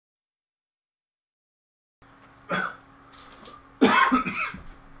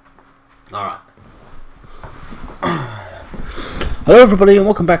Alright. Hello everybody and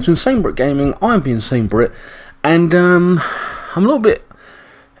welcome back to INSANEBRIT Gaming. I'm the INSANEBRIT and I'm a little bit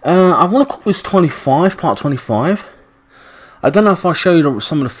I want to call this 25, part 25. I don't know if I showed you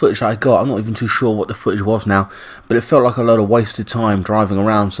some of the footage that I got. I'm not even too sure what the footage was now, but it felt like a load of wasted time driving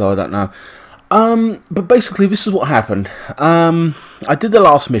around, so I don't know. But basically this is what happened. I did the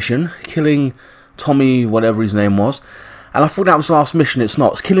last mission, killing Tommy, whatever his name was, and I thought that was the last mission. It's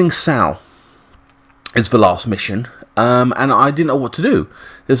not. It's killing Sal. It's the last mission, and I didn't know what to do.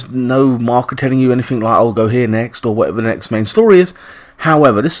 There's no marker telling you anything like, "Oh, go here next," or whatever the next main story is.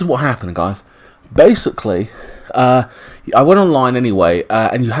 However, this is what happened, guys. Basically, I went online anyway,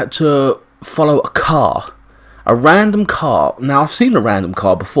 and you had to follow a car. A random car. Now, I've seen a random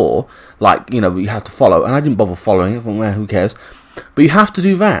car before, like, you know, you have to follow, and I didn't bother following it. I thought, well, who cares? But you have to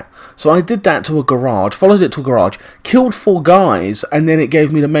do that. So I did that to a garage, followed it to a garage, killed 4 guys, and then it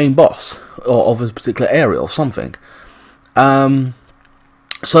gave me the main boss of a particular area or something.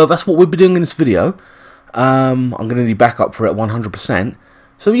 So that's what we'll be doing in this video. I'm going to need backup for it 100%.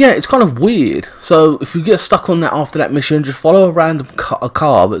 So yeah, it's kind of weird. So if you get stuck on that after that mission, just follow a random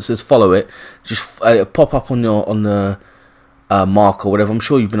car that says follow it. Just pop up on the mark or whatever. I'm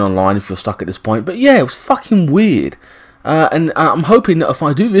sure you've been online if you're stuck at this point. But yeah, it was fucking weird. And I'm hoping that if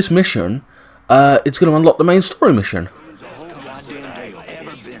I do this mission, it's going to unlock the main story mission.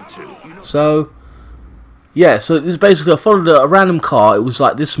 So yeah, so it's basically I followed a random car. It was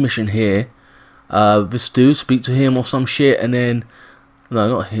like this mission here. This dude, speak to him or some shit, and then. No,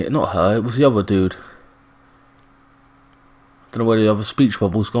 not here, not her. It was the other dude. Don't know where the other speech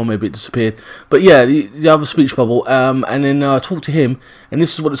bubble's gone. Maybe it disappeared. But yeah, the other speech bubble. And then talk to him. And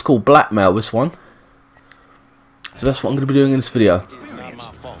this is what it's called, blackmail. This one. So that's what I'm going to be doing in this video.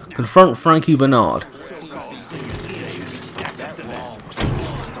 Confront Frankie Bernard.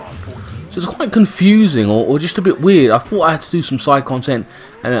 So it's quite confusing or just a bit weird. I thought I had to do some side content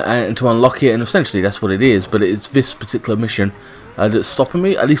and to unlock it, and essentially that's what it is. But it's this particular mission. That's stopping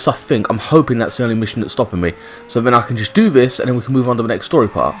me. At least I think. I'm hoping that's the only mission that's stopping me. So then I can just do this and then we can move on to the next story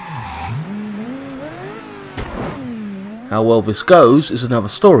part. How well this goes is another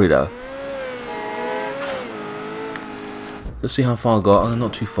story though. Let's see how far I got.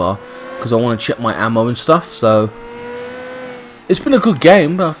 Not too far, because I want to check my ammo and stuff. So it's been a good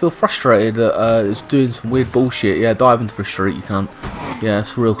game, but I feel frustrated that it's doing some weird bullshit. Yeah, dive into the street, you can't. Yeah,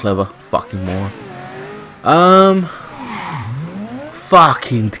 it's real clever. Fucking moron.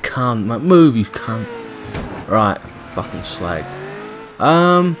 Fucking cunt, mate. Move, you cunt. Right, fucking slag.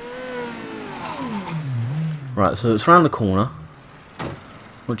 Right, so it's around the corner.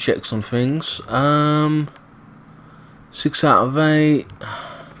 We'll check some things. 6 out of 8.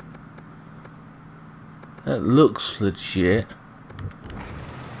 That looks legit.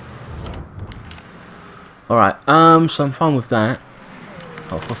 Alright, so I'm fine with that.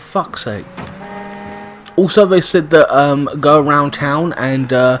 Oh, for fuck's sake. Also, they said that go around town and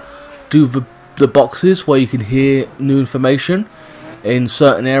do the boxes where you can hear new information in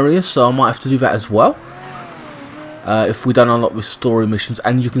certain areas. So I might have to do that as well if we don't unlock the story missions.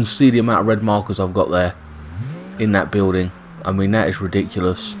 And you can see the amount of red markers I've got there in that building. I mean, that is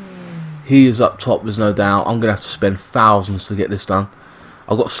ridiculous. He is up top, there's no doubt. I'm gonna have to spend thousands to get this done.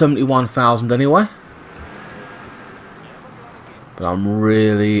 I've got 71,000 anyway, but I'm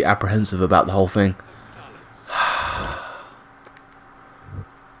really apprehensive about the whole thing.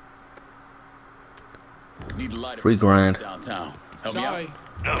 3 grand. Help me out.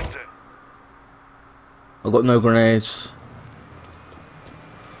 I've got no grenades.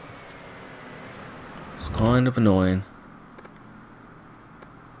 It's kind of annoying.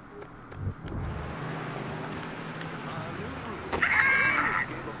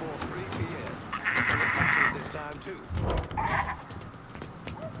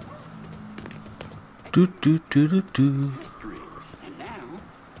 Do do do do do. And now,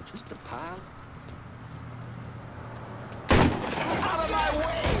 just a pile.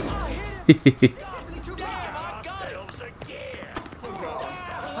 I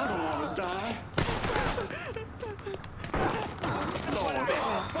don't want to die.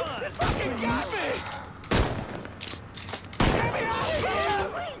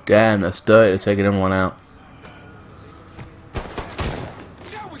 Damn, that's dirty. They're taking everyone out.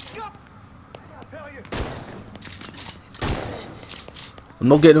 I'm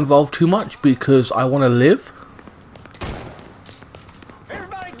not getting involved too much because I want to live.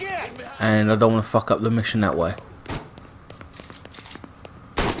 And I don't want to fuck up the mission that way.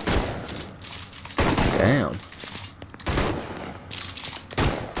 Damn.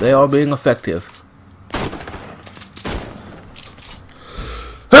 They are being effective.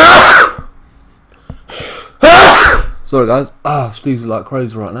 Sorry guys. Ah, sneezing like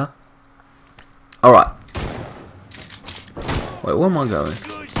crazy right now. Alright. Wait, where am I going?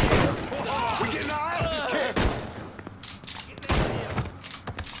 We're getting our asses kicked.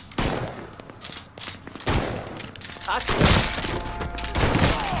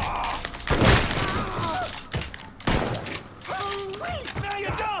 Now you're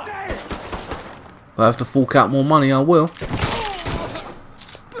done. If I have to fork out more money, I will.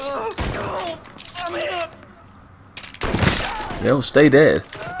 I'm here. Yeah, we'll stay dead.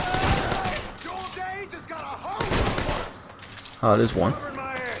 Your day just got a whole lot worse. Oh, there's one. Covering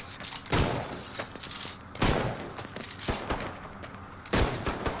my ass.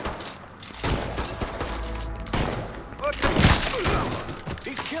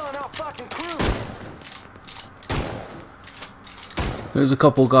 He's killing our fucking crew. There's a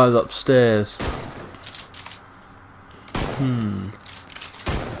couple guys upstairs. You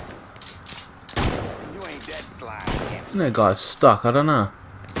ain't dead slime. And that guy's stuck, I don't know.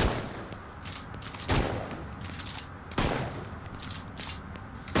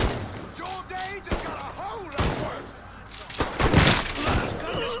 Your day just got a whole lot worse.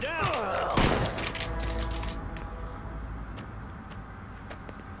 Cut this down.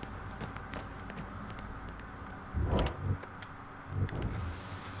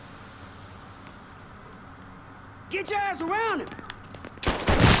 Get your ass around him.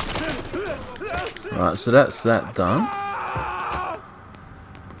 Right, so that's that done.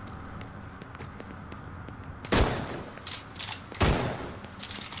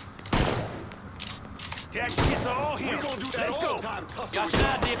 That shit's all here. We gonna do that all the time, tussle. Got your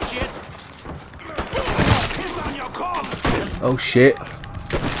dipshit. Piss on your corpse. Oh shit.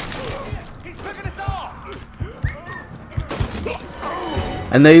 He's picking us off.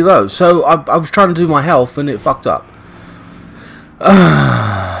 And there you go. So I was trying to do my health and it fucked up.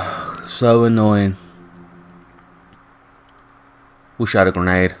 So annoying. Wish I had a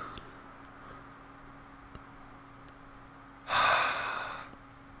grenade.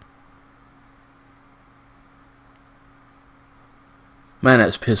 Man,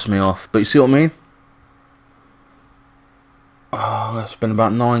 that's pissed me off. But you see what I mean? Oh, I spent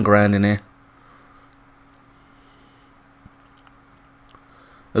about 9 grand in here.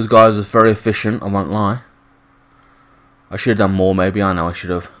 Those guys are very efficient, I won't lie. I should have done more, maybe. I know I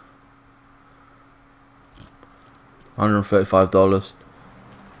should have. $135.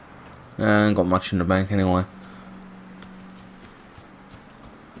 I ain't got much in the bank anyway.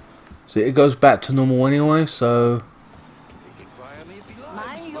 See, it goes back to normal anyway, so...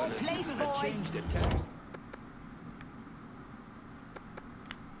 Mind your place, boy.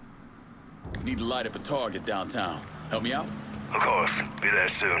 Need to light up a target downtown. Help me out? Of course. Be there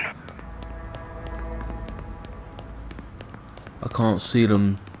soon. I can't see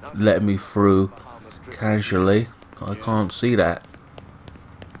them letting me through casually. I can't see that.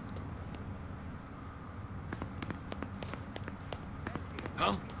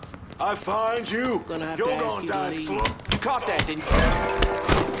 Huh? I find you. Gonna have You're to ask gonna you to die leave. slow. You caught that, didn't you?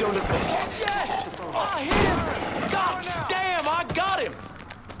 Yes! I hit him! God damn, I got him!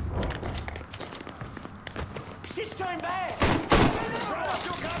 Shit's turned bad!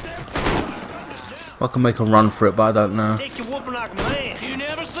 I can make a run for it, but I don't know. Take your whooping like a man. You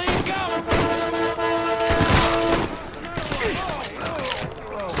never see it coming.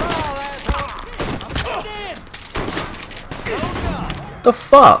 The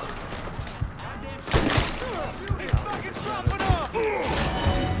fuck?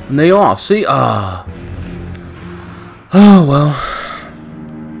 And there you are. See? Ah. Oh, well.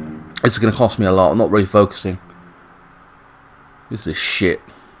 It's going to cost me a lot. I'm not really focusing. This is shit.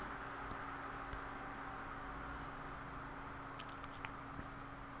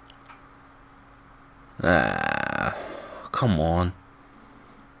 Ah. Come on.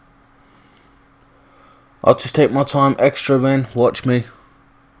 I'll just take my time extra then. Watch me.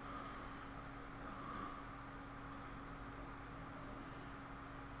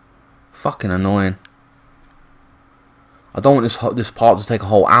 Fucking annoying. I don't want this part to take a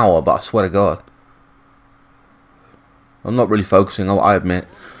whole hour, but I swear to God. I'm not really focusing, I admit.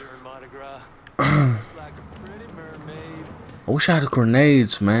 I wish I had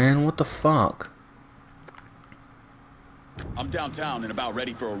grenades, man. What the fuck? I'm downtown and about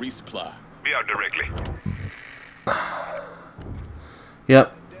ready for a resupply. Be out directly.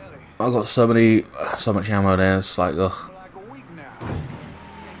 Yep. I got so much ammo there. It's like, ugh.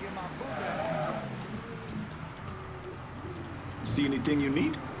 See anything you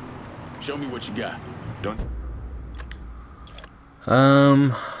need? Show me what you got. Don't.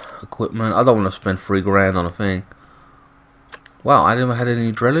 Equipment. I don't want to spend 3 grand on a thing. Wow, I never had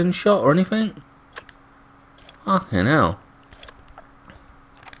any drilling shot or anything. Fucking hell.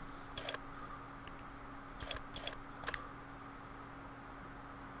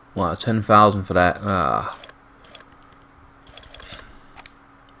 Wow, 10,000 for that. Ah.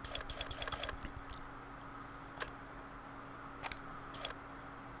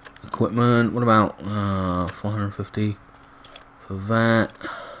 Equipment. What about 450 for that?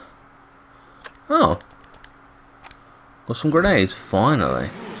 Oh, got some grenades finally.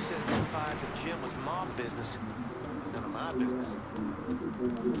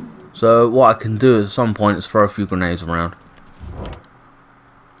 So what I can do at some point is throw a few grenades around.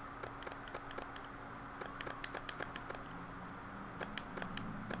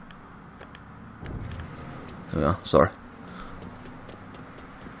 There we are, sorry.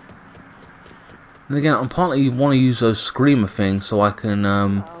 And again, I partly want to use those screamer things so I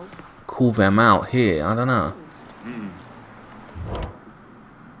can call them out here. I don't know.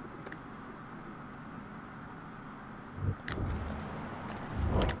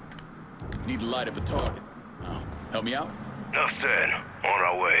 Need to light up a target. Oh, help me out? Enough said. On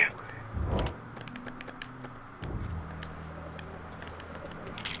our way.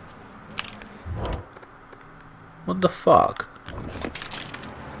 What the fuck?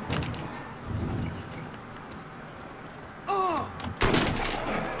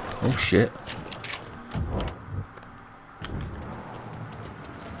 Oh shit.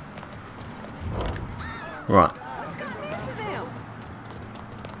 Right.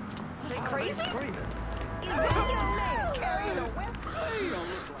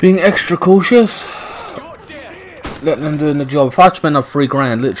 Being extra cautious. Letting them doing the job. If I spend up $3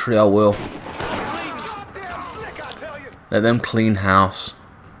 grand, literally I will. Let them clean house.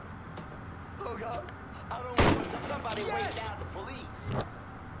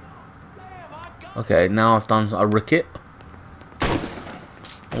 Okay, now I've done a ricket.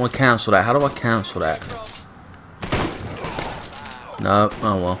 I want to cancel that. How do I cancel that? No.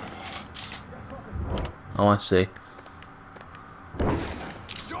 Oh well. Oh, I see.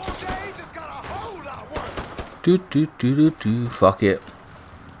 Do. Fuck it.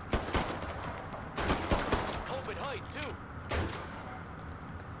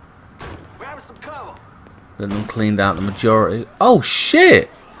 Let them cleaned out the majority. Oh shit!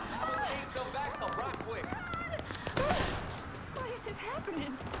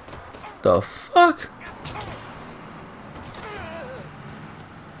 The fuck?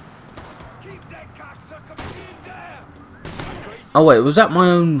 Oh wait, was that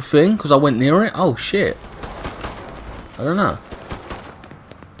my own thing? Because I went near it? Oh shit. I don't know.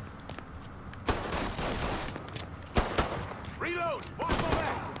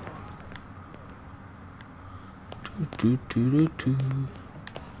 Do.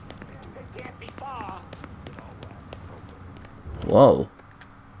 Whoa.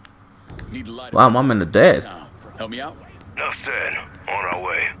 Wow, my men are dead. Help me out? Enough said. On our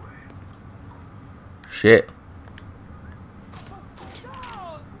way. Shit.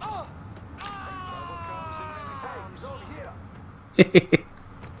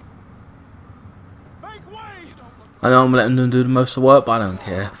 I know I'm letting them do the most of the work, but I don't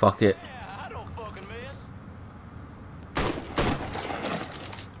care. Fuck it.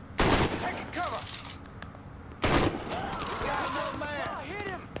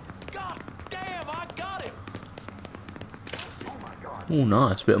 Oh,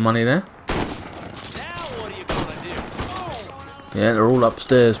 nice. Bit of money there. Yeah, they're all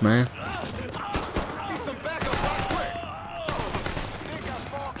upstairs, man.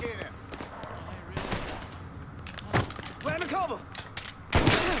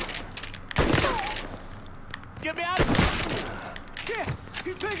 Get me out of here! Shit!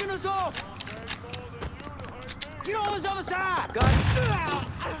 He's taking us off! Get on this other side!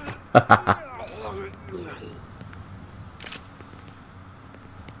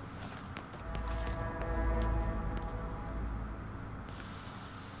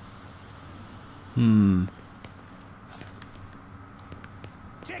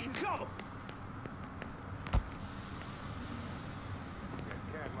 Taking cover!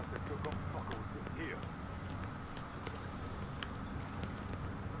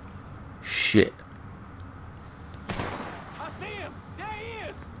 Shit. I see him! There he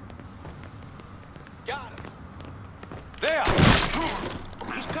is! Got him! There!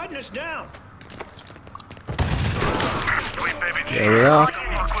 He's cutting us down! Sweet baby. There we are. What the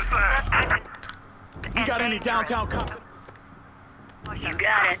fuck was that? You got any downtown cops? You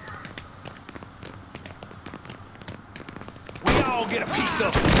got it. We all get a piece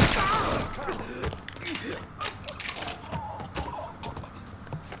of it.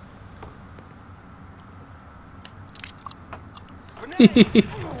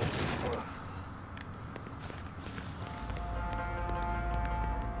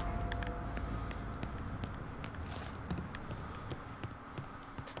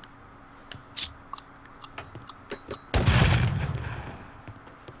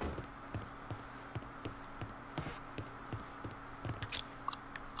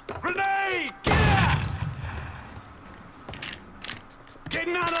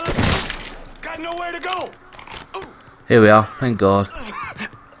 Getting out of the... Got nowhere to go. Here we are. Thank God.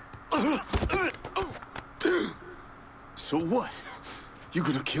 So what? You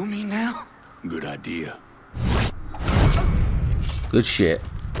gonna kill me now? Good idea. Good shit.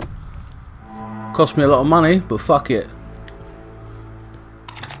 Cost me a lot of money, but fuck it.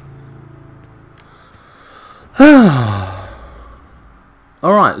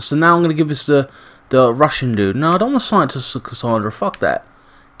 Alright, so now I'm going to give this to the Russian dude. No, I don't want to sign it to Cassandra. Fuck that.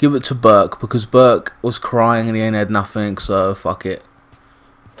 Give it to Burke, because Burke was crying and he ain't had nothing, so fuck it.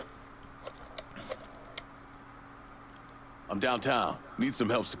 I'm downtown. Need some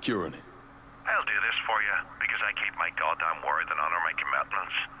help securing it. I'll do this for you, because I keep my goddamn word and honor my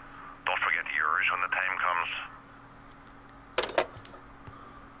commitments. Don't forget yours when the time comes.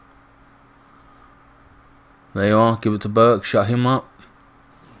 There you are. Give it to Burke. Shut him up.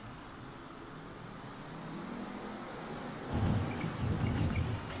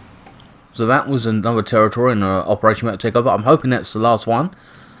 So that was another territory in Operation Metal Takeover. I'm hoping that's the last one.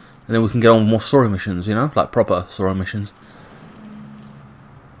 And then we can get on with more story missions, you know? Like proper story missions.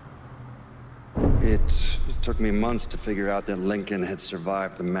 It took me months to figure out that Lincoln had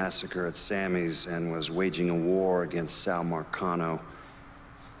survived the massacre at Sammy's and was waging a war against Sal Marcano.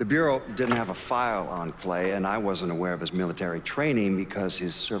 The Bureau didn't have a file on Clay, and I wasn't aware of his military training because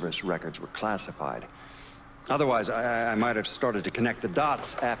his service records were classified. Otherwise, I might have started to connect the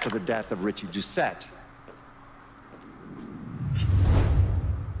dots after the death of Richie Doucette.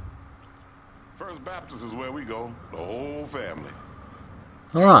 First Baptist is where we go, the whole family.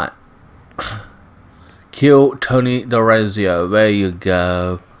 Alright. Kill Tony DERAZIO. There you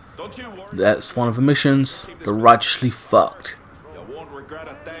go. Don't you worry. That's one of the missions. The righteously fucked. You won't regret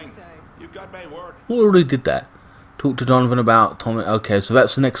a thing. You got my word. We already did that. Talk to Donovan about Tommy. Okay, so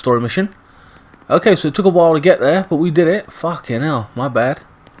that's the next story mission. Okay, so it took a while to get there, but we did it. Fucking hell, my bad.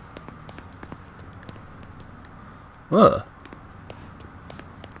 Ugh.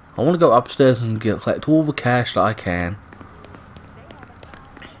 I want to go upstairs and collect all the cash that I can.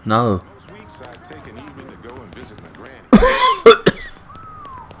 No. Most weeks I take an evening to go and visit my granny.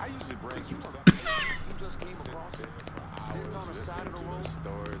 I usually bring you something. You just came across it. Sitting on the side of the road.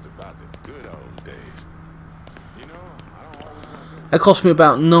 Stories about the good old days. You know, I don't always want to. It cost me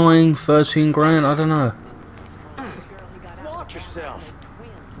about 13 grand, I don't know. Watch yourself.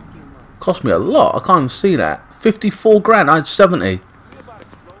 Cost me a lot, I can't even see that. 54 grand, I had 70.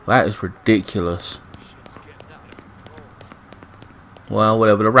 That is ridiculous. Well,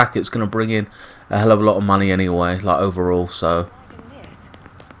 whatever, the racket's going to bring in a hell of a lot of money anyway, like overall, so.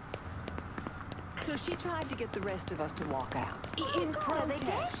 So she tried to get the rest of us to walk out. In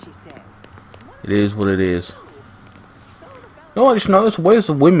protest, she says. It is what it is. You know what I just noticed? Where's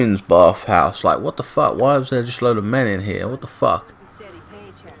the women's bathhouse? Like, what the fuck? Why is there just a load of men in here? What the fuck?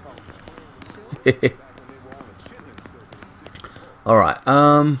 Alright,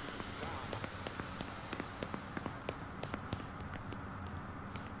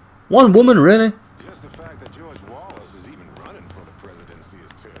 one woman, really? Just the fact that George Wallace is even running for the presidency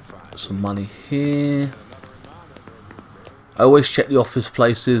is terrifying. Some money here. I always check the office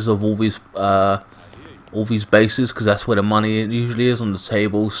places of all these bases, because that's where the money usually is, on the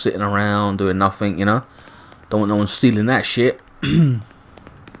table, sitting around doing nothing, you know. Don't want no one stealing that shit.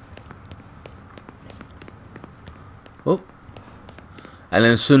 Oh. And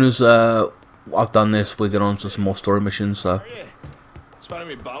then as soon as I've done this, we get on to some more story missions. So Spotting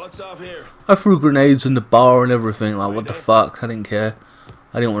me bullets off here. I threw grenades in the bar and everything. Like, what the fuck? I didn't care.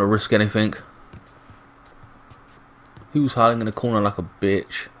 I didn't want to risk anything. He was hiding in the corner like a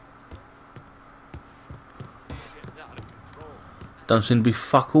bitch. Don't seem to be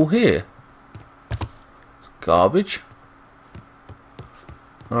fuck all here. Garbage.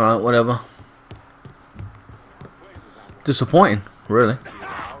 Alright, whatever. Disappointing, really.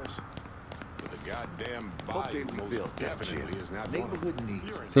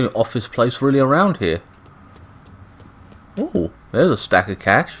 The only office place really around here. Oh, there's a stack of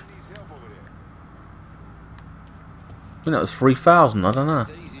cash. I think that was 3,000, I don't know.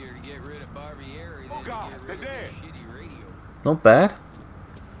 Not bad.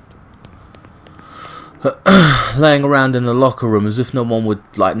 Laying around in the locker room as if no one would,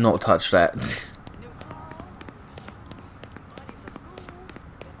 like, not touch that.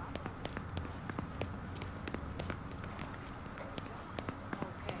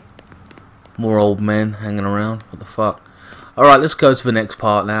 More old men hanging around. What the fuck? Alright, let's go to the next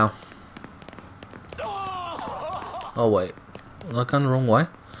part now. Oh, wait. Was I going the wrong way?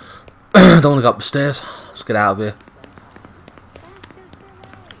 Don't want to go up the stairs. Let's get out of here.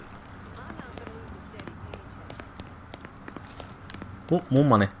 Oh, more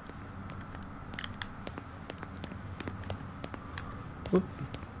money. Whoop.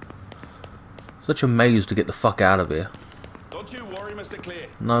 Such a maze to get the fuck out of here. Don't you worry, Mr. Clear.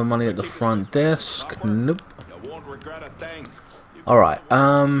 No money at the front desk. Nope. You won't regret a thing. Alright,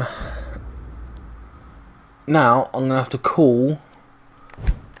 now I'm gonna have to call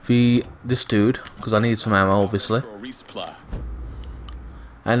this dude, because I need some ammo obviously. For a resupply.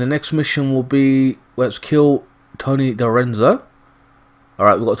 And the next mission will be, let's kill Tony DERAZIO.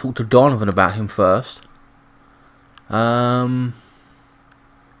 Alright, we've got to talk to Donovan about him first. Yeah.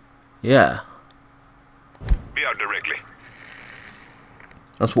 Be out directly.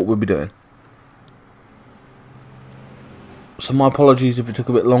 That's what we'll be doing. So my apologies if it took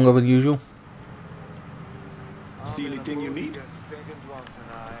a bit longer than usual. See anything you need? Okay.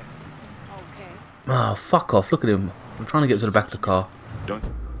 Oh, fuck off. Look at him. I'm trying to get to the back of the car. Don't.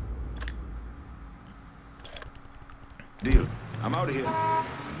 Deal. I'm out of here.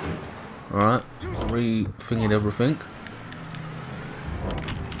 Alright. Re-thinking everything.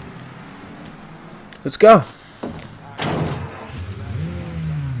 Let's go.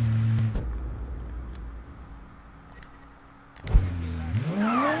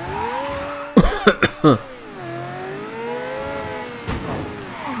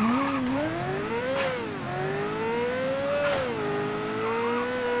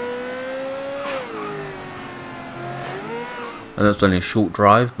 And that's only a short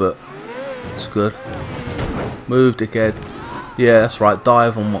drive, but it's good. Move, dickhead. Yeah, that's right.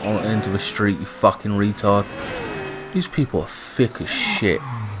 Dive on into the street, you fucking retard. These people are thick as shit.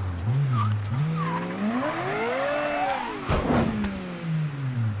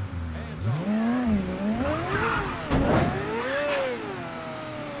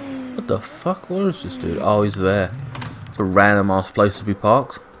 What the fuck? Where is this dude? Oh, he's there. It's a random ass place to be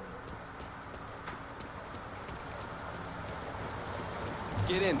parked.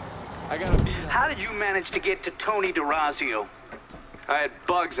 Get in. I gotta be. How did you manage to get to Tony DERAZIO? I had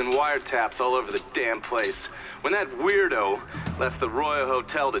bugs and wiretaps all over the damn place. When that weirdo left the Royal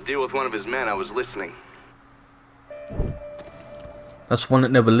Hotel to deal with one of his men, I was listening. That's one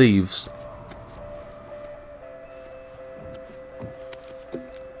that never leaves.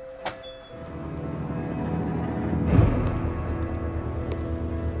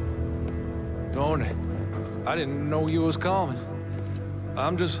 Tony, I didn't know you was coming.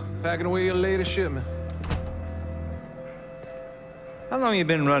 I'm just packing away your latest shipment. How long you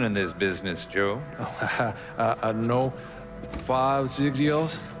been running this business, Joe? I don't know, 5, 6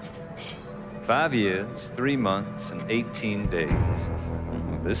 years? 5 years, 3 months, and 18 days.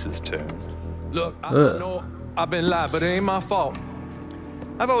 This is turned. Look, I know I've been lied, but it ain't my fault.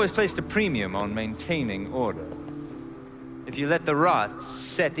 I've always placed a premium on maintaining order. If you let the rot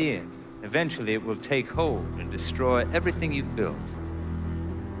set in, eventually it will take hold and destroy everything you've built.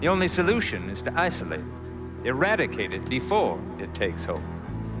 The only solution is to isolate it, eradicate it before it takes hold.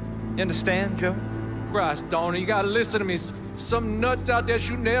 You understand, Joe? Christ, Tony, you gotta listen to me. Some nuts out there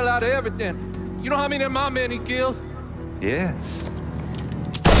shooting the hell out of everything. You know how many of my men he killed? Yes.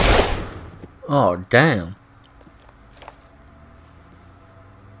 Oh, damn.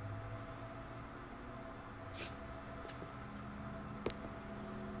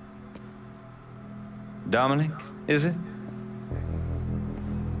 Dominic, is it?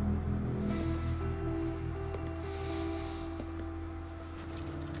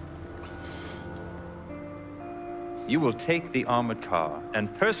 You will take the armored car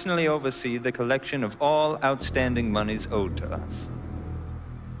and personally oversee the collection of all outstanding monies owed to us.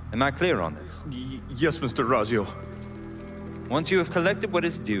 Am I clear on this? Yes, Mr. DERAZIO. Once you have collected what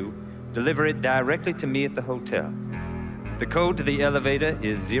is due, deliver it directly to me at the hotel. The code to the elevator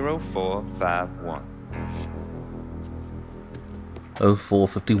is 0451.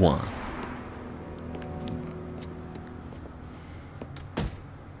 0451.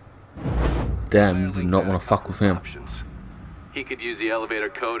 Damn, you do not want to fuck with him. He could use the elevator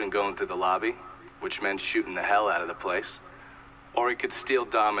code and go into the lobby, which meant shooting the hell out of the place. Or he could steal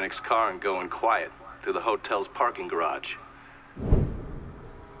Dominic's car and go in quiet through the hotel's parking garage.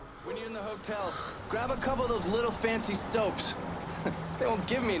 When you're in the hotel, grab a couple of those little fancy soaps. They won't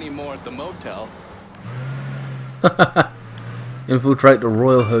give me any more at the motel. Infiltrate the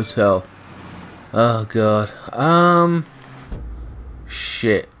Royal Hotel. Oh god.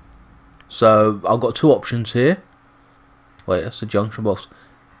 Shit. So I've got two options here. Wait, that's the junction box.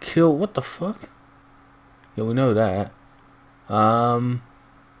 Kill. What the fuck? Yeah, we know that.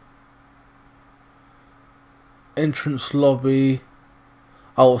 Entrance lobby.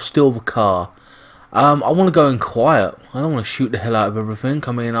 Oh, steal the car. I want to go in quiet. I don't want to shoot the hell out of everything.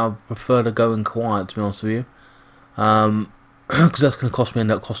 I mean, I prefer to go in quiet, to be honest with you. Because that's going to end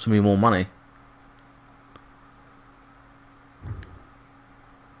up costing me more money.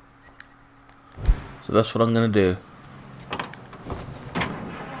 So that's what I'm going to do.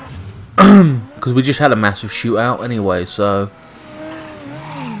 Because we just had a massive shootout anyway, so...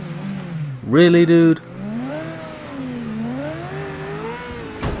 Really, dude?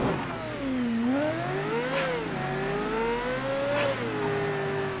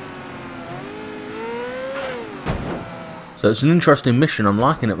 So it's an interesting mission. I'm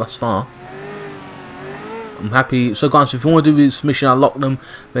liking it thus far. I'm happy. So guys, if you want to do this mission, unlock them,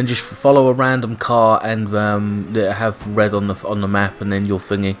 then just follow a random car and have red on the map, and then your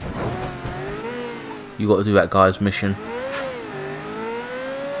thingy. You got to do that guy's mission.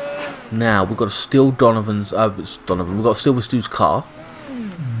 Now we've got to steal Donovan's. It's Donovan. We've got to steal this dude's car.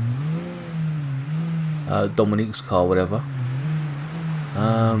 Dominique's car, whatever.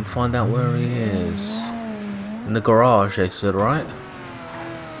 Find out where he is. In the garage, they said, right?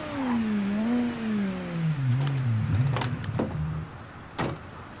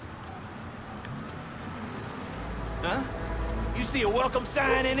 Huh? You see a welcome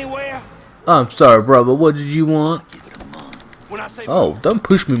sign anywhere? I'm sorry, brother. What did you want? Oh, don't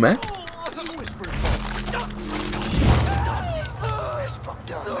push me, man. That's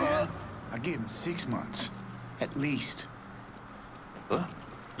fucked up, man. I give him 6 months, at least. Huh?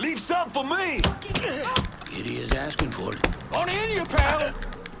 Leave something for me. Idiot's asking for it. On in you, pal.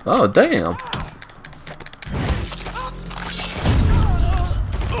 Oh, damn.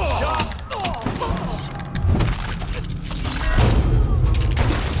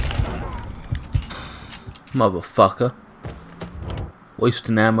 Motherfucker.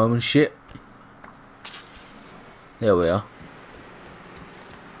 Wasting ammo and shit. There we are.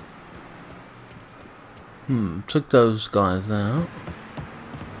 Took those guys out.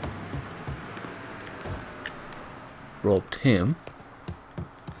 Robbed him.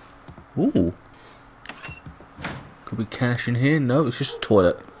 Ooh. Could be cash in here? No, it's just a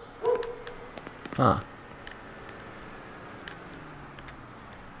toilet. Ah.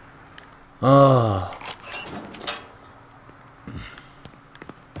 Ah.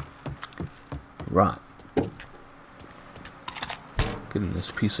 Right. Get in this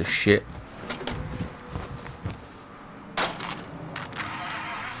piece of shit.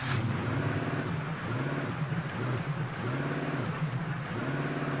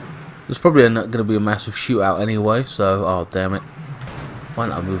 There's probably not going to be a massive shootout anyway, so... Oh, damn it. Why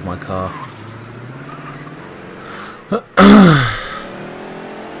not I move my car?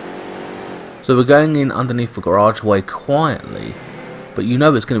 So we're going in underneath the garage way quietly. But you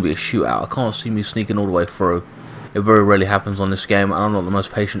know it's going to be a shootout. I can't see me sneaking all the way through. It very rarely happens on this game, and I'm not the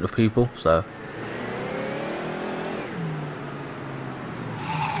most patient of people, so...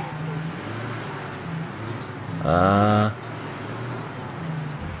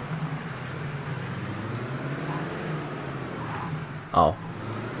 Oh.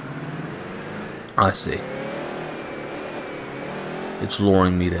 I see. It's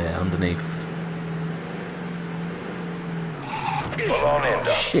luring me there underneath. Pull on in,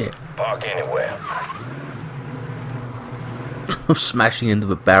 Donovan. Shit. Park anywhere. I'm smashing into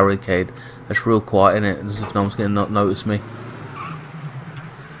the barricade. That's real quiet, innit? As if no one's going to not notice me.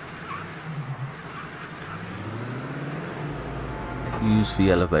 Use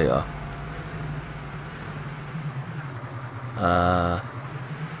the elevator.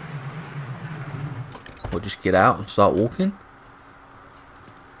 Or just get out and start walking.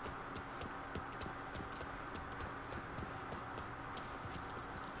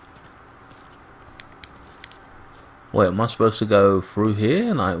 Wait, am I supposed to go through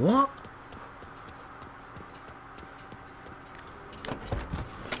here? Like, what?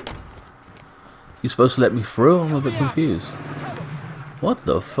 You supposed to let me through? I'm a bit confused. What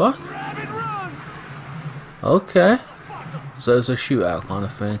the fuck? Okay. So it's a shootout kind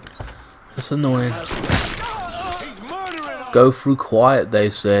of thing. That's annoying. Go through quiet,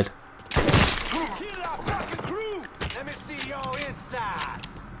 they said. Let me see your insides.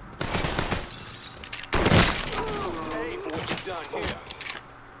 Hey, for what you've done here.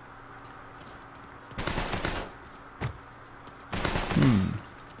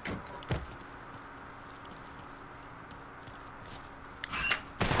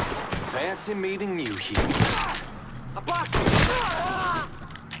 Fancy meeting you here. A box.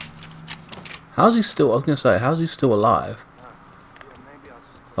 How's he still? I was gonna say, how's he still alive?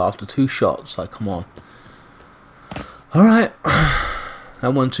 After 2 shots, like, come on. All right,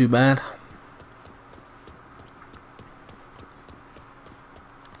 that wasn't too bad.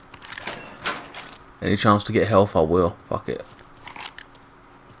 Any chance to get health, I will. Fuck it.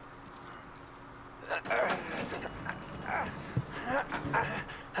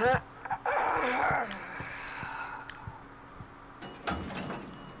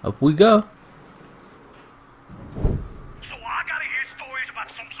 Up we go. So I gotta hear stories about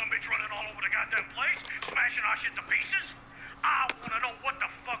some bitch running all over the goddamn place, smashing our shit to pieces? I wanna know what the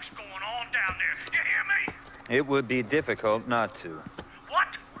fuck's going on down there. You hear me? It would be difficult not to.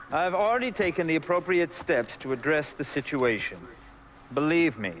 What? I've already taken the appropriate steps to address the situation.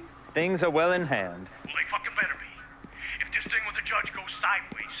 Believe me, things are well in hand. Well, they fucking better be. If this thing with the judge goes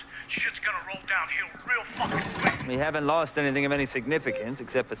sideways, shit's gonna roll downhill real fucking quick. We haven't lost anything of any significance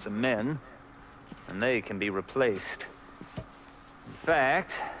except for some men, and they can be replaced. In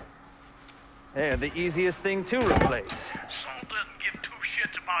fact, they're the easiest thing to replace. Saul doesn't give two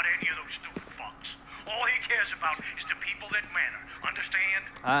shits about any of those stupid fucks. All he cares about is the people that matter. Understand?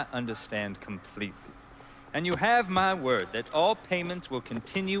 I understand completely. And you have my word that all payments will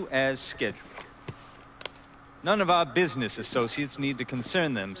continue as scheduled. None of our business associates need to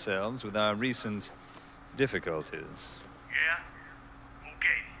concern themselves with our recent difficulties. Yeah?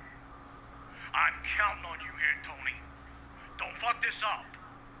 Okay. I'm counting on you here, Tony. Don't fuck this up.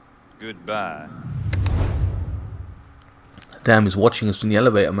 Goodbye. Damn, he's watching us in the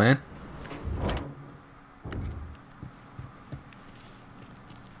elevator, man.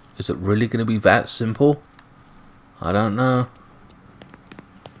 Is it really going to be that simple? I don't know.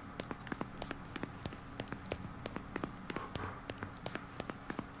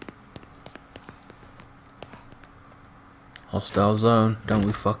 Hostile zone, don't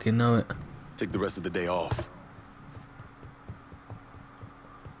we fucking know it? Take the rest of the day off.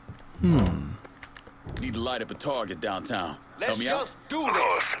 Need to light up a target downtown. Let's Help me out. just do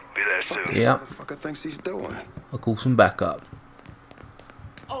this. Be there soon. Yeah. Motherfucker thinks he's doing. I'll call some backup.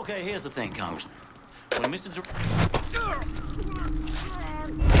 Okay, here's the thing, Congressman. When Mr.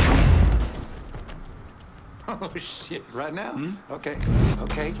 Oh shit! Right now? Okay.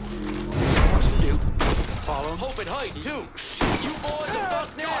 You follow. Hope it height too. You boys are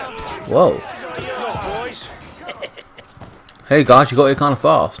fucked now. Whoa. Boys. Hey guys, you got here kind of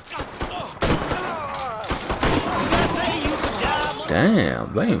fast.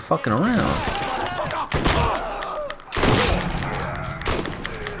 Damn, they ain't fucking around.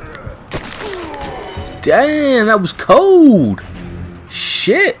 Damn, that was cold.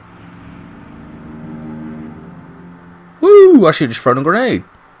 Shit. Woo, I should have just thrown a grenade.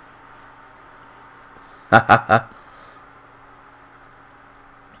 That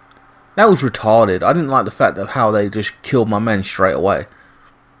was retarded. I didn't like the fact of how they just killed my men straight away.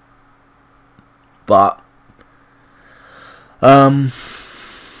 But I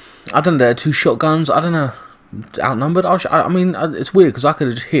don't know, 2 shotguns, I don't know, outnumbered. I mean, it's weird because I could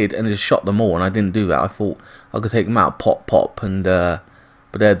have just hid and just shot them all, and I didn't do that. I thought I could take them out, pop, and but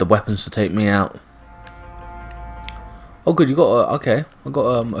they had the weapons to take me out. Oh good, you got okay, I got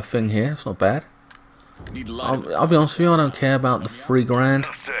a thing here. It's not bad. I'll be honest with you, I don't care about the $3 grand.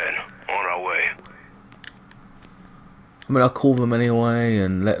 On our way. I mean, I'll call them anyway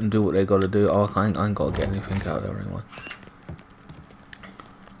and let them do what they got to do. Oh, I ain't got to get anything out of there anyway.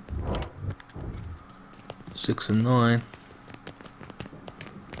 6 and 9.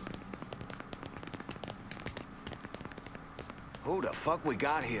 Who the fuck we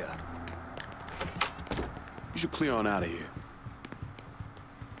got here? You should clear on out of here.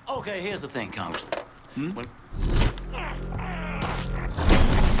 Okay, here's the thing, Congressman. When...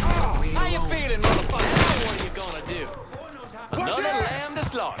 How you feeling, motherfucker? What are you gonna do? Another lamb to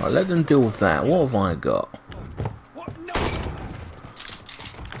slaughter. Right, let them deal with that. What have I got?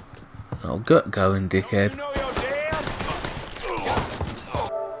 Oh, get going, dickhead.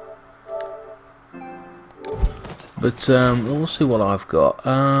 But we'll see what I've got.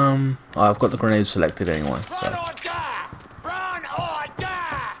 I've got the grenade selected anyway. So. Run or die! Run or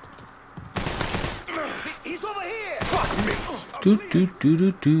die! He's over here! Fuck me!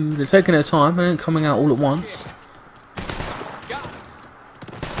 They're taking their time. They ain't coming out all at once.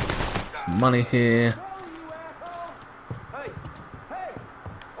 Money here.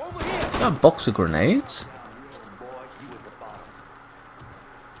 Got a box of grenades.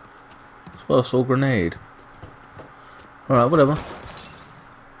 Well, it's all grenade. Alright, whatever.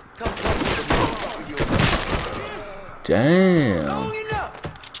 Damn.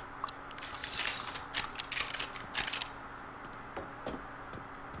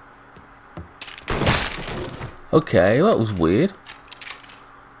 Okay, that was weird.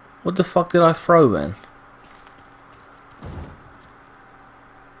 What the fuck did I throw then?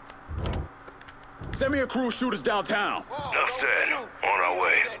 Send me a crew of shooters downtown. Enough said. On our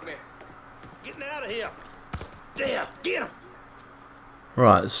way. Getting out of here. There, get him.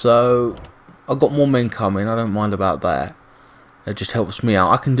 Right, so I've got more men coming. I don't mind about that. It just helps me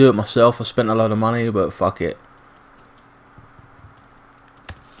out. I can do it myself. I spent a lot of money, but fuck it.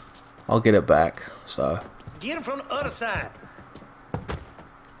 I'll get it back. So. Get him from the other side.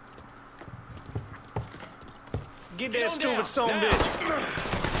 Get that stupid son of a bitch.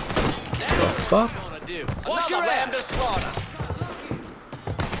 The fuck? What's your lamb to slaughter?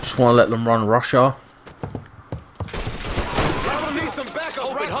 Just want to let them run Russia. I need some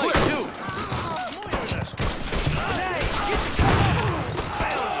backup right quick too.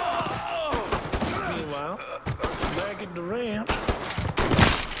 Meanwhile, back at the ramp.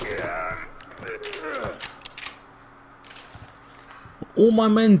 All my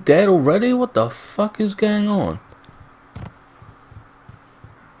men dead already? What the fuck is going on?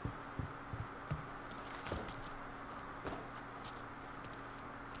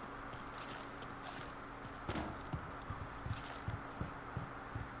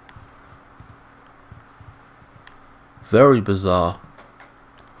 Very bizarre.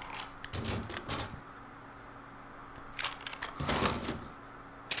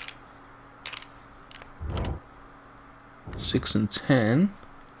 Six and 10.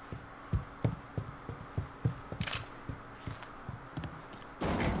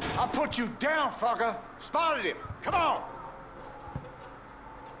 I'll put you down, fucker. Spotted him. Come on.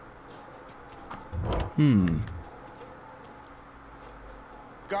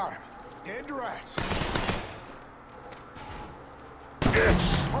 Got him. Dead to rights.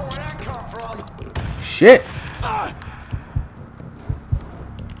 Oh, where'd that come from? Shit.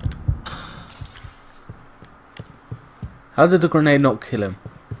 How did the grenade not kill him?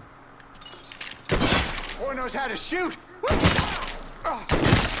 Boy knows how to shoot.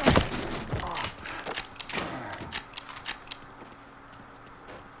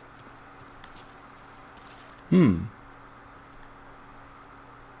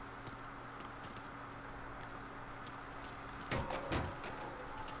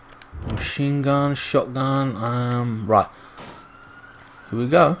 Machine gun, shotgun, right. Here we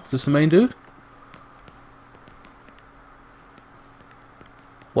go. Is this the main dude?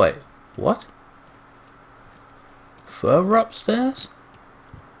 Wait, what? Further upstairs?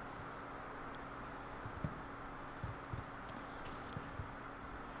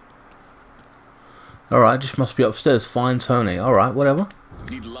 Alright, just must be upstairs. Fine, Tony. Alright, whatever.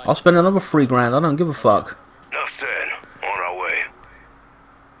 I'll spend another $3 grand. I don't give a fuck. Enough said. On our way.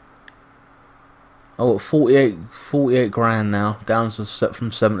 Oh, 48 grand now. Down to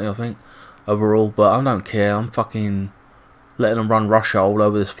from 70, I think. Overall, but I don't care. I'm fucking letting them run Russia all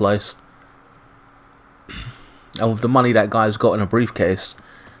over this place. And with the money that guy's got in a briefcase,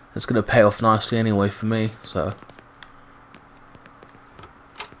 it's going to pay off nicely anyway for me, so.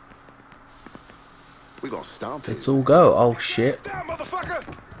 We gonna stomp Let's all go. Oh shit. Down, motherfucker.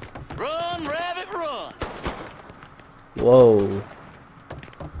 Run, rabbit, run. Whoa.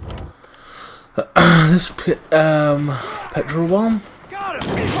 This petrol bomb. Got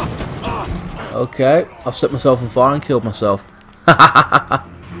him. Okay, I've set myself on fire and killed myself. That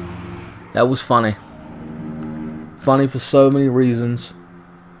was funny. Funny for so many reasons.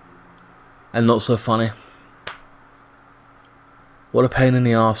 And not so funny. What a pain in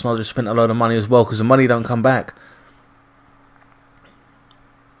the arse, and I just spent a load of money as well, because the money don't come back.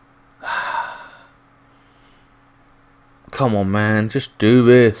 Come on, man, just do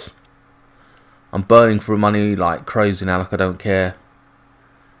this. I'm burning for money like crazy now, like I don't care.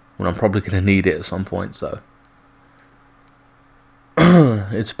 When I'm probably going to need it at some point, so.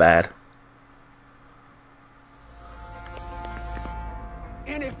 It's bad.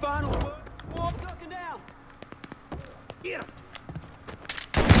 Any final word? Walk looking down. Get him.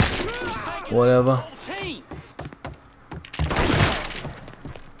 Whatever.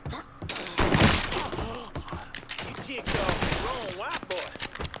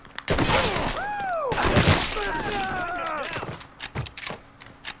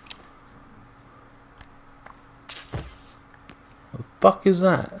 The fuck is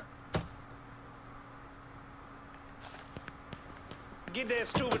that? Get that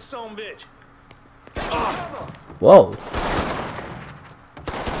stupid son of a bitch. Whoa.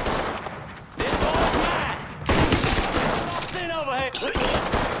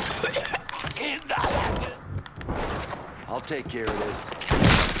 I'll take care of this.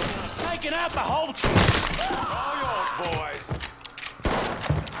 Taking out the whole tree. It's all yours, boys.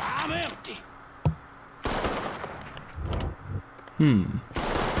 I'm empty. Send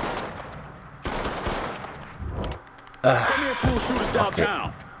me a crew shooters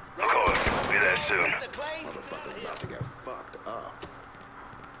downtown. Of course. Be there soon. Motherfucker's about to get fucked up.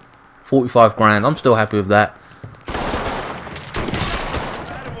 45 grand. I'm still happy with that.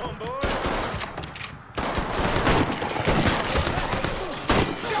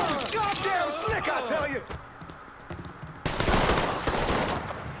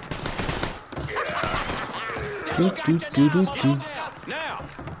 Now.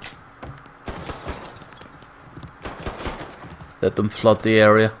 Let them flood the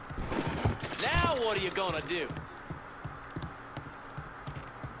area. Now what are you gonna do?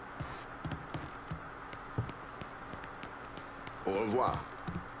 Au revoir.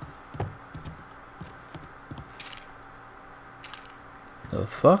 The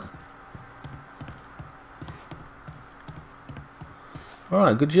fuck?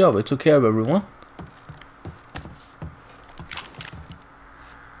 Alright, good job. I took care of everyone.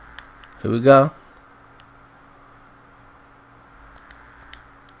 Here we go.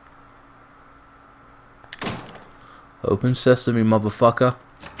 Open sesame, motherfucker.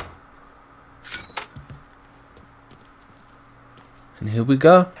 And here we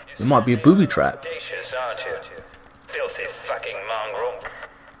go. It might be a booby trap. Audacious, aren't you? Filthy fucking mongrel.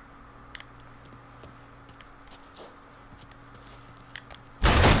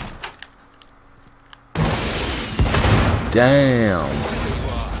 Damn.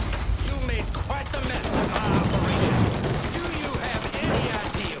 You made quite the mess of my operation. Do you have any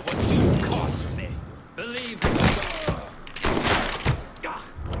idea what you cost me? Believe me.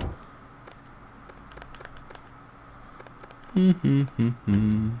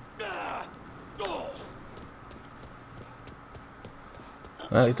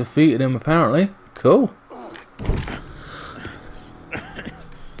 I defeated him apparently. Cool.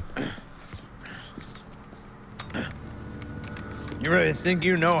 You really think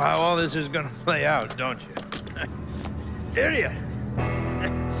you know how all this is gonna play out, don't you? Idiot!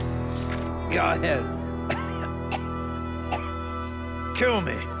 Go ahead. Kill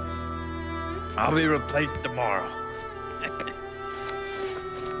me. I'll be replaced tomorrow.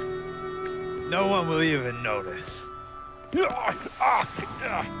 No one will even notice. You're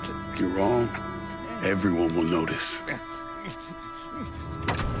wrong. Everyone will notice.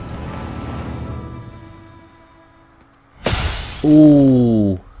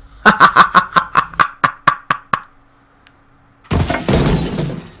 Ooh.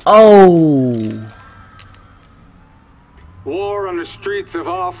 Oh. War on the streets of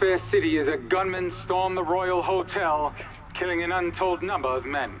our fair city as a gunman stormed the Royal Hotel, killing an untold number of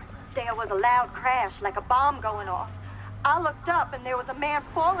men. There was a loud crash, like a bomb going off. I looked up and there was a man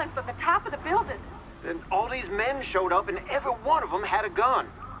falling from the top of the building. Then all these men showed up and every one of them had a gun.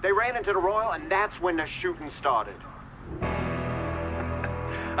 They ran into the Royal and that's when the shooting started.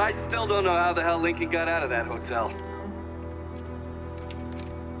 I still don't know how the hell Lincoln got out of that hotel.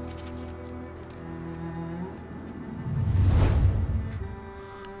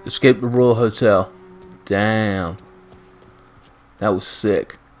 Escaped the Royal Hotel. Damn. That was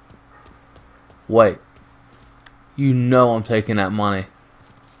sick. Wait. You know I'm taking that money.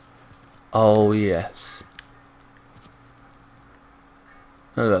 Oh yes.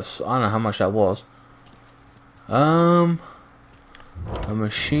 I don't know how much that was. A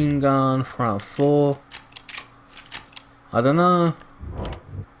machine gun, front 4. I don't know.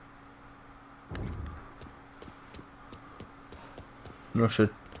 I should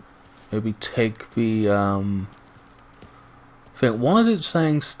maybe take the thing. Why is it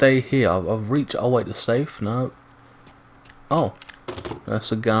saying stay here? I've reached. Oh wait, the safe. No. Oh,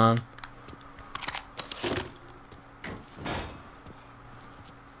 that's a gun.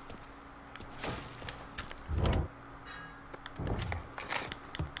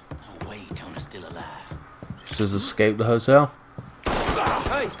 Just escaped the hotel.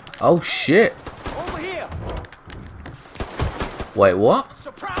 Hey, Oh shit! over here. Wait, what?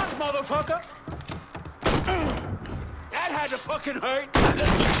 Surprise, motherfucker. That had to fucking hurt.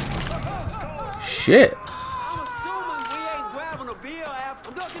 Shit! I'm assuming we ain't grabbing a beer after.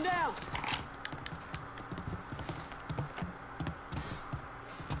 I'm ducking down.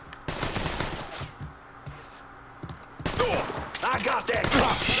 I got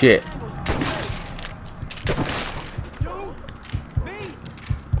that. Shit! You, me,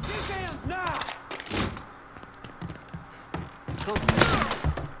 these hands now.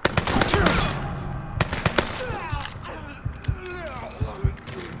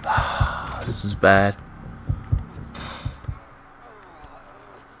 This is bad.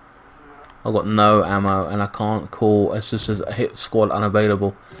 I've got no ammo and I can't call. It just says hit squad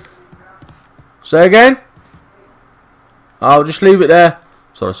unavailable. Say again? Oh, just leave it there.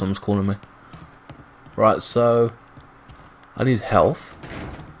 Sorry, someone's calling me. Right, so I need health.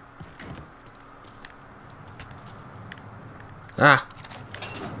 Ah.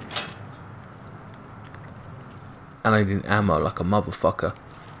 And I need ammo like a motherfucker.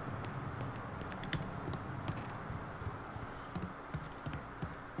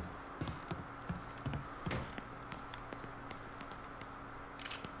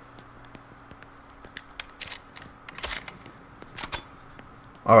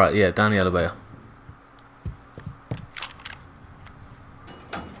 Alright, yeah, down the elevator.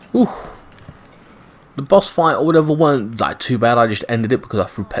 Ooh. The boss fight or whatever weren't like too bad. I just ended it because I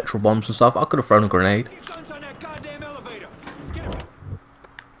threw petrol bombs and stuff. I could have thrown a grenade.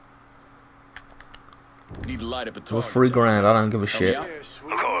 Need to light up a For target. 3 grand, I don't give a shit. Of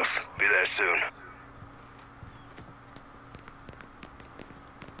course. Be there soon.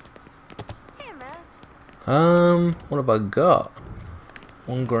 What have I got?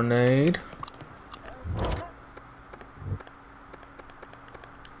 1 grenade.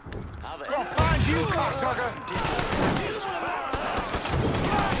 I'll find you, cocksucker!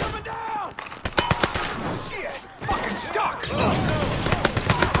 Coming down! Shit! Fucking stuck!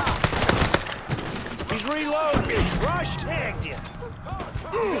 He's reloading! Rush tagged you!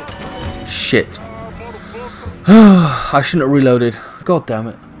 Shit. I shouldn't have reloaded. God damn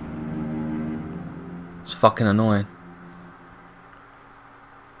it. It's fucking annoying.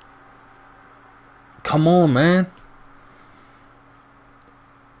 Come on, man.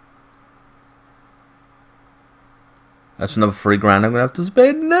 That's another 3 grand I'm gonna have to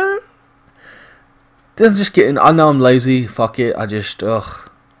spend now. They're just getting. I know I'm lazy. Fuck it. I just. Ugh.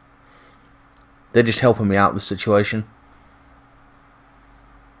 They're just helping me out with the situation.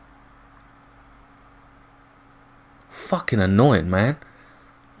 Fucking annoying, man.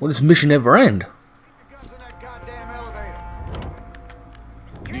 Will this mission ever end?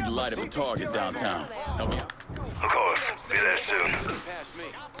 Need to light up a target downtown. Help me out. Of course. Be there soon.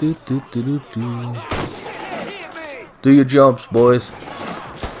 Do. Do your jobs, boys.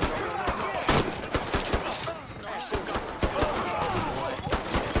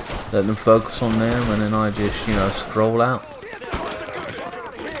 Let them focus on them, and then I just, you know, scroll out.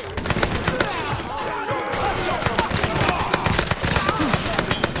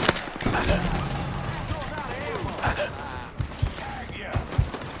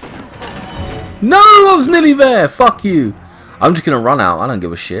 No, I was nearly there. Fuck you. I'm just gonna run out. I don't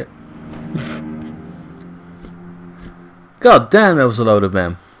give a shit. God damn, there was a load of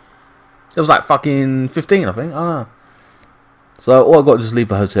them. There was like fucking 15, I think. I don't know. So all I got to do is leave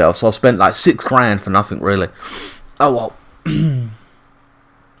the hotel. So I spent like 6 grand for nothing, really. Oh well.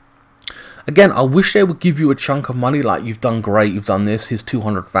 Again, I wish they would give you a chunk of money. Like, you've done great, you've done this. Here's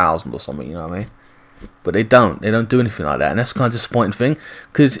 200,000 or something. You know what I mean? But they don't. They don't do anything like that, and that's kind of disappointing thing,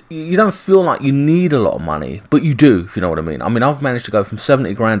 because you don't feel like you need a lot of money, but you do, if you know what I mean. I mean, I've managed to go from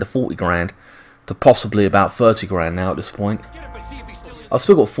 70 grand to 40 grand to possibly about 30 grand now at this point. I've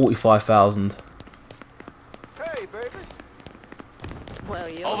still got 45,000. Hey, baby. Well,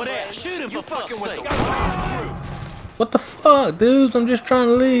 you're Over there, shoot him for fuck's sake. What the fuck, dudes? I'm just trying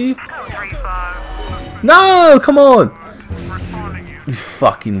to leave. No, come on. You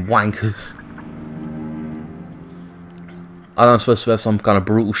fucking wankers. I know I'm supposed to have some kind of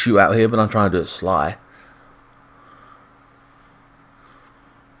brutal shootout here, but I'm trying to do it sly.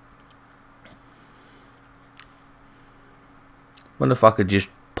 Wonder if I could just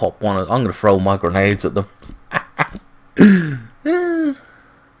pop one. I'm going to throw my grenades at them. Yeah.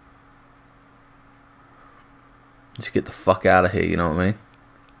 Just get the fuck out of here, you know what I mean?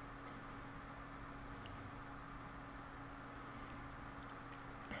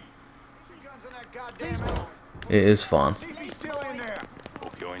 It is fun.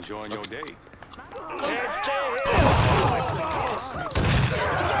 Hope you're enjoying your day. Can't stay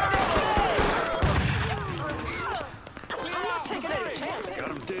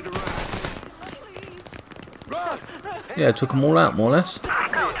Yeah, I took them all out, more or less. Code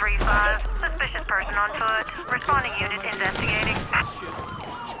 3-5. Suspicious person on foot. Responding unit investigating.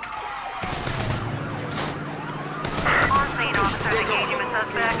 On scene, officers engaging with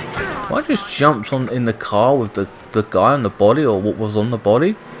suspect. Why just jumped on in the car with the guy on the body, or what was on the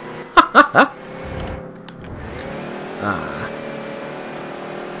body?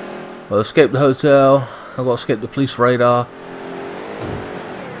 Well, escape the hotel. I've got to escape the police radar.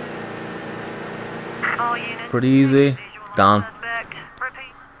 Pretty easy. Done.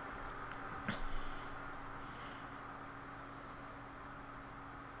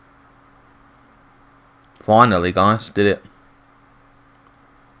 Finally, guys, did it.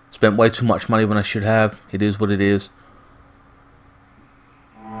 Spent way too much money when I should have. It is what it is.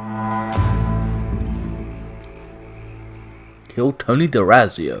 Kill Tony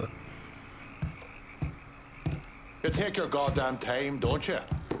DERAZIO. You take your goddamn time, don't you?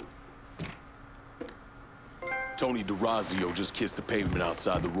 Tony DERAZIO just kissed the pavement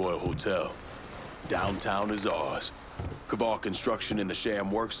outside the Royal Hotel. Downtown is ours. Kavar Construction and the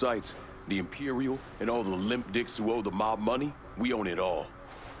sham work sites, the Imperial, and all the limp dicks who owe the mob money, we own it all.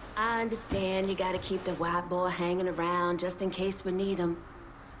 I understand you gotta keep the white boy hanging around just in case we need him.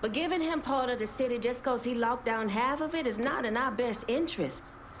 But giving him part of the city just because he locked down half of it is not in our best interest.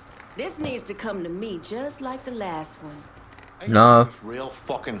 This needs to come to me just like the last one. No. It's real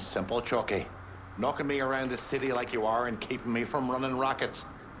fucking simple, Chucky. Knocking me around the city like you are and keeping me from running rockets.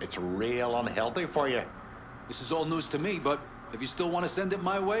 It's real unhealthy for you. This is all news to me, but if you still want to send it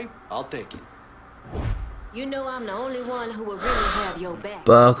my way, I'll take it. You know I'm the only one who would really have your back.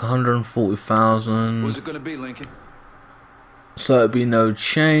 Burke, 140,000. What's it gonna be, Lincoln? So it'd be no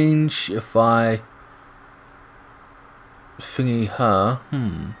change if I thingy her.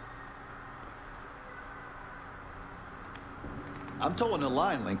 I'm towing the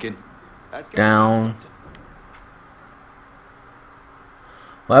line, Lincoln. That's Down.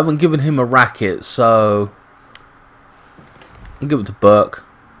 Well, I haven't given him a racket, so I'll give it to Burke.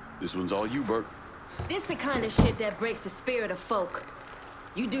 This one's all you, Burke. This the kind of shit that breaks the spirit of folk.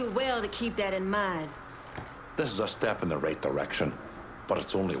 You do well to keep that in mind. This is a step in the right direction, but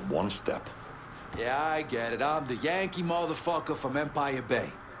it's only one step. Yeah, I get it. I'm the Yankee motherfucker from Empire Bay.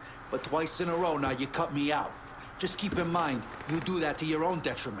 But twice in a row now you cut me out. Just keep in mind, you do that to your own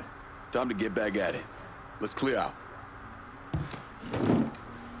detriment. Time to get back at it. Let's clear out.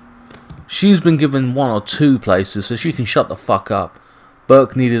 She's been given 1 or 2 places, so she can shut the fuck up.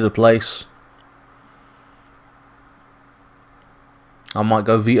 Burke needed a place. I might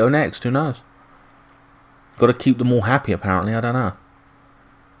go veto next, who knows? Got to keep them all happy, apparently, I don't know.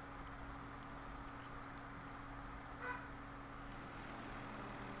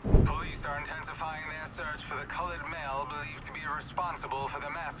 Police are intensifying their search for the colored male believed to be responsible for the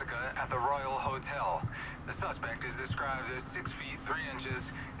massacre at the Royal Hotel. The suspect is described as 6 feet 3 inches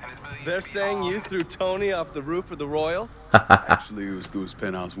and is believed They're to be saying you armed. threw Tony off the roof of the Royal? Actually, it was through his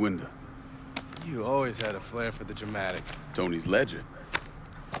penthouse window. You always had a flair for the dramatic. Tony's ledger.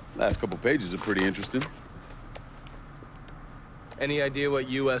 Last couple pages are pretty interesting. Any idea what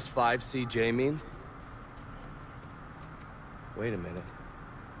US 5CJ means? Wait a minute.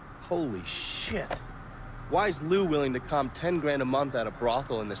 Holy shit. Why is Lou willing to comp 10 grand a month at a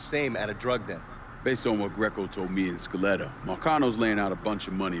brothel and the same at a drug den? Based on what Greco told me in Scaletta, Marcano's laying out a bunch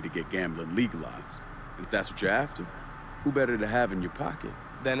of money to get gambling legalized. And if that's what you're after, who better to have in your pocket?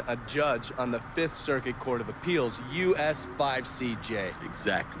 Then a judge on the 5th Circuit Court of Appeals, US 5CJ.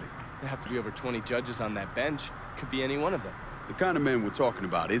 Exactly. There have to be over 20 judges on that bench. Could be any one of them. The kind of man we're talking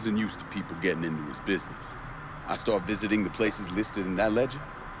about isn't used to people getting into his business. I start visiting the places listed in that ledger,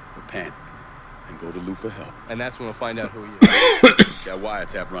 or panic, and go to Lou for help. And that's when we'll find out who he is. That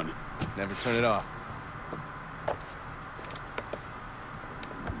wiretap running. Never turn it off.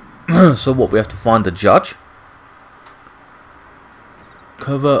 So what, we have to find the judge?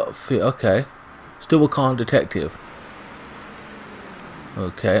 Cover, okay. Still a con detective.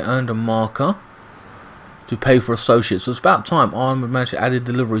 Okay, and a marker to pay for associates. So it's about time. Armed with managed to add a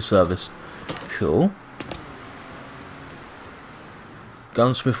delivery service. Cool.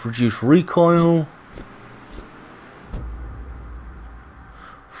 Gunsmith reduced recoil.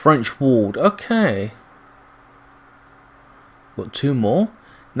 French ward. Okay. Got 2 more.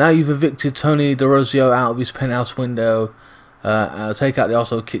 Now you've evicted Tony DERAZIO out of his penthouse window. Take out the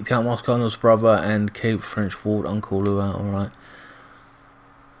arsehole, kicked out Marcano's brother, and Cape French ward Uncle Lou out. Alright.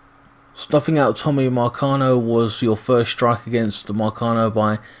 Stuffing out Tommy Marcano was your first strike against the Marcano.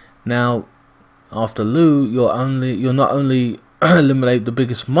 By now, after Lou, you're not only eliminate the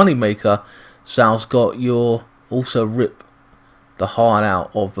biggest money maker Sal's got, you'll also rip the heart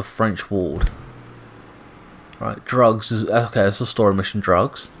out of the French ward. Right, drugs is okay. It's a story mission.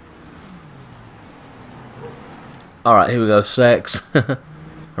 Drugs. All right, here we go. Sex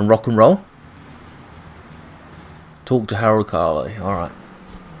and rock and roll. Talk to Harold Carley. All right.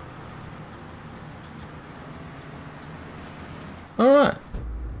 All right.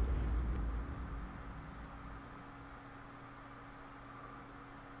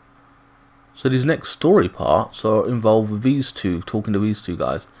 So these next story parts are involved with these two, talking to these two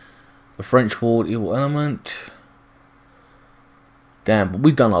guys. The French ward, evil element. Damn, but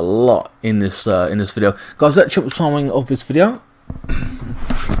we've done a lot in this video, guys. Let's check the timing of this video.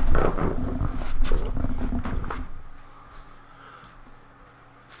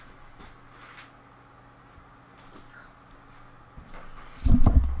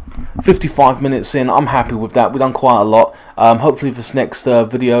 $55 minutes in. I'm happy with that. We've done quite a lot. Hopefully this next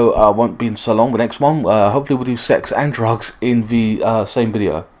video won't be so long. The next one, hopefully we'll do sex and drugs in the same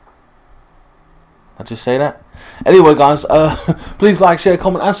video. I just say that. Anyway, guys, please like, share,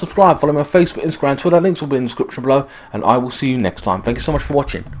 comment, and subscribe. Follow me on Facebook, Instagram, Twitter. Links will be in the description below, and I will see you next time. Thank you so much for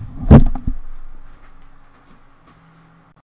watching.